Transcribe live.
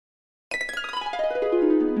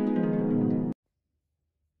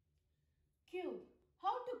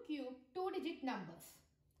4-digit numbers.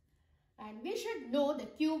 And we should know the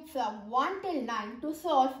cube from 1 till 9 to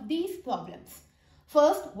solve these problems.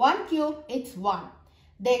 First, 1 cube, it's 1.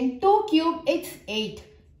 Then 2 cube, it's 8.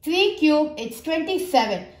 3 cube, it's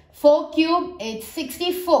 27. 4 cube, it's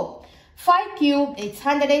 64. 5 cube, it's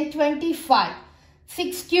 125.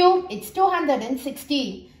 6 cube, it's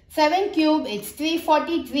 216. 7 cube, it's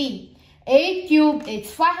 343. 8 cube,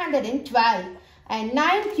 it's 512. And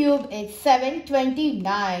 9 cube, it's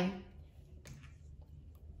 729.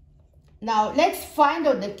 Now let's find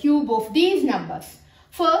out the cube of these numbers.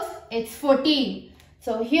 First, it's 14.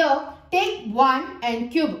 So here, take 1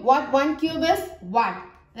 and cube. What 1 cube is? 1.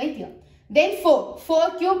 Right here. Then 4.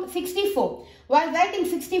 4 cube, 64. While writing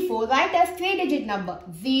 64, write as 3-digit number.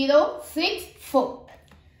 0, 6, 4.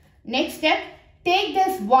 Next step, take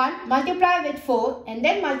this 1, multiply with 4 and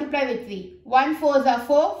then multiply with 3. 1 4s are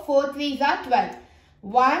 4, 4 3s are 12.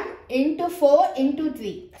 1 into 4 into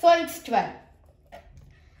 3. So it's 12.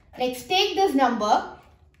 Next, take this number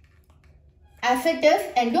as it is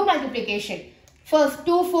and do multiplication. First,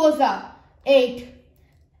 2 4s are 8.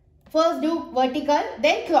 First do vertical,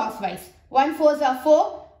 then crosswise. 1 4s are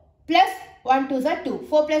 4 plus 1 2s are 2.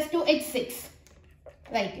 4 plus 2 is 6.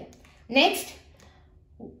 Right here. Next,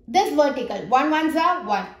 this vertical. 1 1s are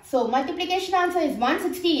 1. So multiplication answer is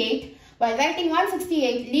 168. While writing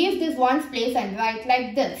 168, leave this 1's place and write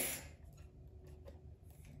like this.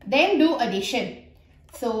 Then do addition.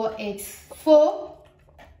 So it's 4.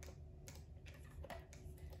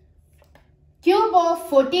 Cube of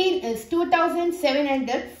 14 is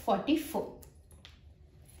 2744.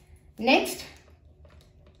 Next,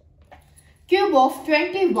 cube of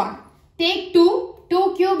 21. Take 2.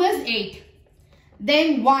 2 cube is 8.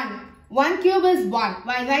 Then 1. 1 cube is 1.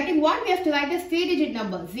 While writing 1, we have to write as 3-digit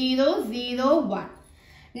number. 0, 0, 1.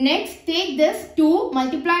 Next, take this 2,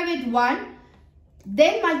 multiply with 1.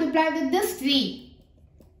 Then multiply with this 3.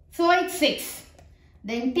 So it's 6.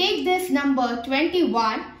 Then take this number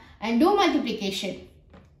 21 and do multiplication.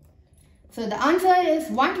 So the answer is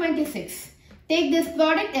 126. Take this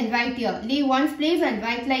product and write here. Leave 1's place and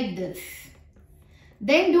write like this.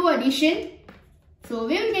 Then do addition. So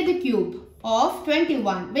we will get the cube of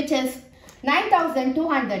 21, which is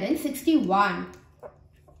 9261.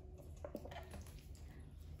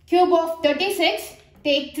 Cube of 36.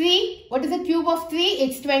 Take 3. What is the cube of 3?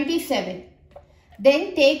 It's 27.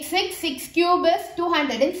 Then take 6. 6 cube is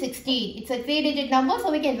 216. It's a 3-digit number,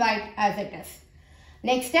 so we can write as it is.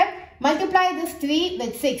 Next step, multiply this 3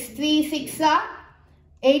 with 6. 3 6 are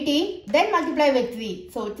 18. Then multiply with 3.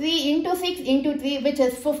 So 3 into 6 into 3, which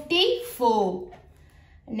is 54.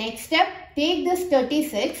 Next step, take this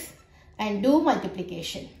 36 and do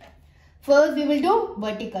multiplication. First, we will do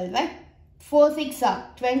vertical, right? 4 6 are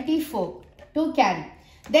 24 to carry.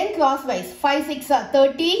 Then crosswise, 5 6 are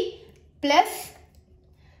 30 plus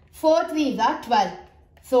 4 3s are 12.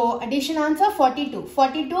 So addition answer 42.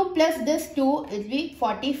 42 plus this 2 will be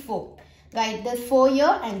 44. Write this 4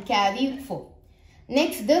 here and carry 4.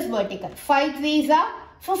 Next, this vertical. 5 3s are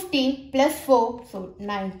 15 plus 4. So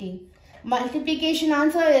 19. Multiplication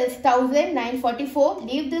answer is 1944.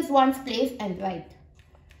 Leave this 1's place and write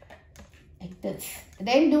like this.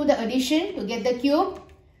 Then do the addition to get the cube.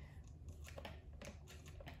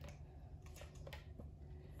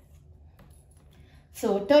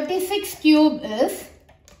 So 36 cube is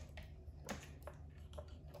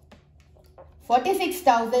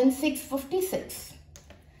 46,656.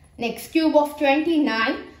 Next, cube of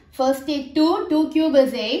 29. First take 2. 2 cube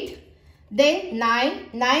is 8. Then 9.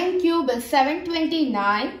 9 cube is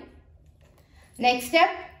 729. Next step,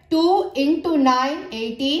 2 into 9,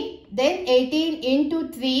 18. Then 18 into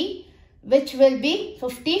 3, which will be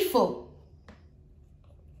 54.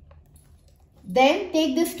 Then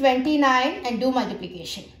take this 29 and do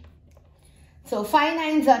multiplication. So 5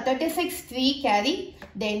 9s are 36, 3 carry.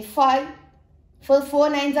 Then 5, first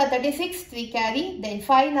 4 9s are 36, 3 carry. Then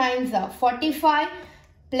 5 9s are 45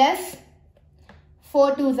 plus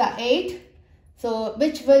 4 2s are 8. So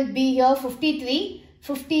which will be here 53.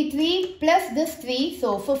 53 plus this 3,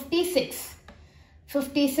 so 56.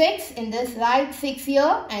 56 in this, write 6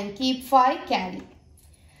 here and keep 5 carry.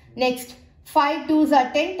 Next, 5 2s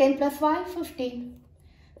are 10, 10 plus 5, 15.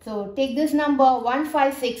 So take this number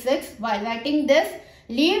 1566. While writing this,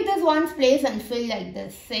 leave this 1's place and fill like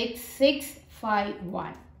this. 6, 6, 5,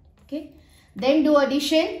 1. Okay. Then do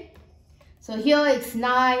addition. So here it's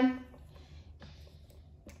 9.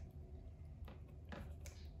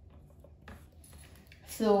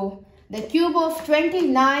 So the cube of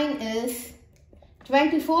 29 is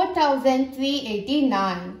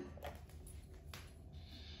 24,389.